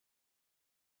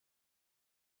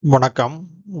Vanakkam,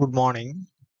 good morning.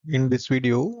 In this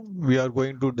video, we are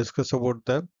going to discuss about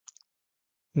the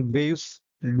Graves'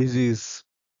 disease.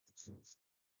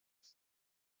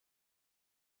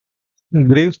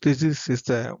 Graves' disease is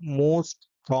the most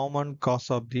common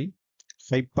cause of the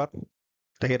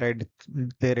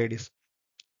hyperthyroidism.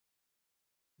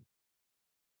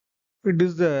 It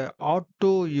is the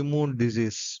autoimmune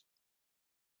disease.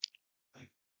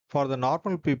 For the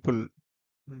normal people,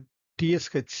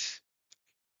 TSH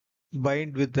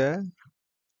bind with the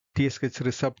TSH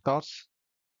receptors.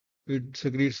 It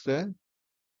secretes the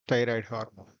thyroid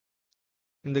hormone.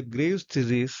 In the Graves'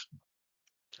 disease,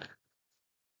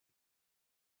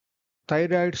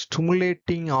 thyroid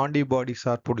stimulating antibodies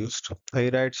are produced.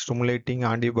 Thyroid stimulating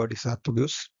antibodies are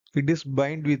produced. It is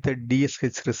bind with the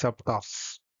DSH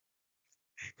receptors.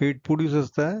 It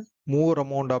produces the more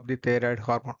amount of the thyroid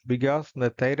hormone because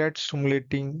the thyroid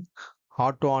stimulating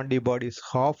autoantibodies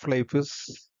half-life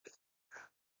is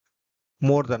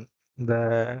more than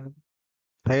the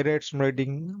thyroid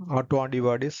stimulating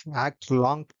autoantibodies act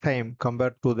long time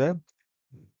compared to the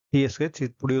TSH.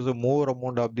 It produces more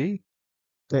amount of the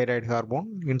thyroid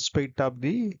hormone in spite of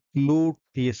the low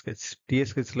TSH.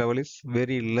 TSH level is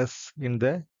very less in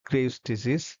the Graves'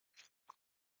 disease.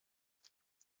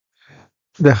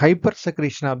 The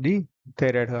hypersecretion of the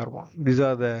thyroid hormone. These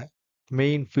are the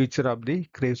main feature of the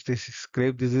Graves' disease.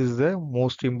 Graves' disease is the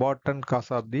most important cause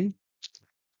of the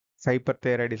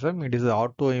hyperthyroidism. It is an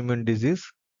autoimmune disease.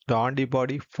 The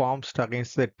antibody forms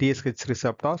against the TSH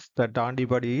receptors. That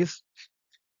antibody is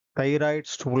thyroid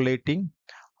stimulating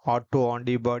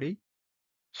autoantibody.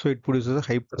 So it produces a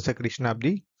hypersecretion of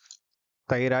the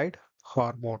thyroid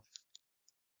hormone.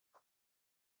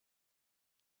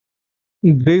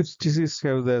 Graves' disease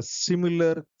have the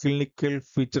similar clinical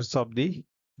features of the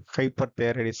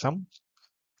hyperthyroidism,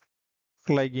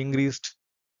 like increased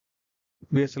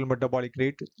basal metabolic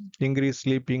rate, increased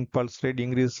sleeping pulse rate,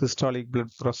 increased systolic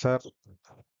blood pressure,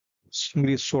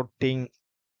 increased sweating,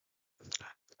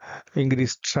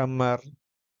 increased tremor.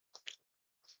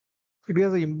 It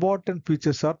has the important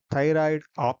features of thyroid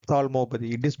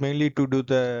ophthalmopathy. It is mainly to do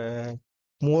the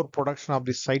more production of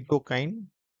the cytokine,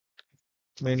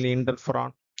 mainly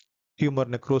interferon, tumor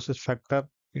necrosis factor,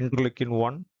 interleukin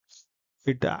 1.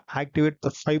 It activates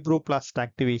the fibroblast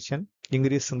activation,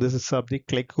 increase synthesis of the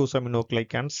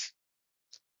glycosaminoglycans.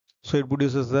 So it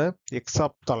produces the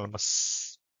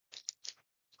exophthalmos.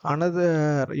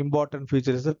 Another important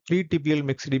feature is the pretibial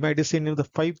myxedema. It is seen in the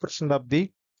 5% of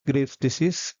the Graves'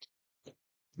 disease.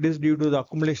 It is due to the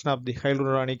accumulation of the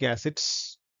hyaluronic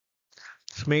acids.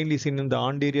 It's mainly seen in the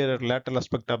anterior or lateral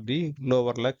aspect of the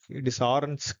lower leg. It is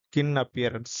orange skin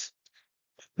appearance.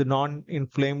 The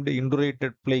non-inflamed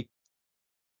indurated plaque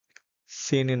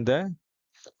seen in the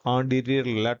anterior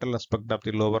lateral aspect of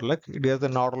the lower leg. It has the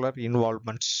nodular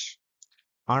involvements.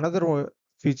 Another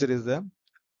feature is the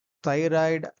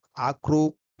thyroid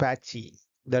acropathy.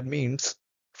 That means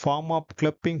form of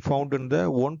clumping found in the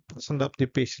 1% of the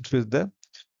patients with the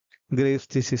Graves'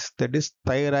 disease. That is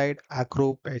thyroid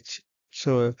acropathy.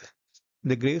 So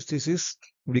the Graves' disease,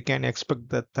 we can expect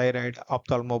the thyroid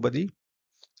ophthalmopathy,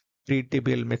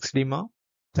 pretibial myxedema,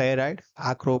 thyroid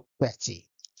acropathy.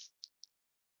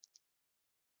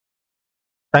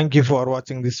 Thank you for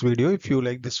watching this video. If you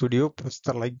like this video, press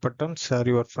the like button, share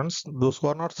your friends. Those who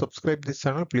are not subscribed this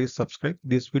channel, please subscribe.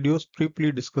 These videos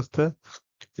briefly discuss the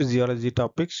physiology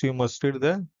topics. You must read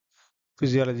the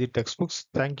physiology textbooks.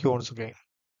 Thank you once again.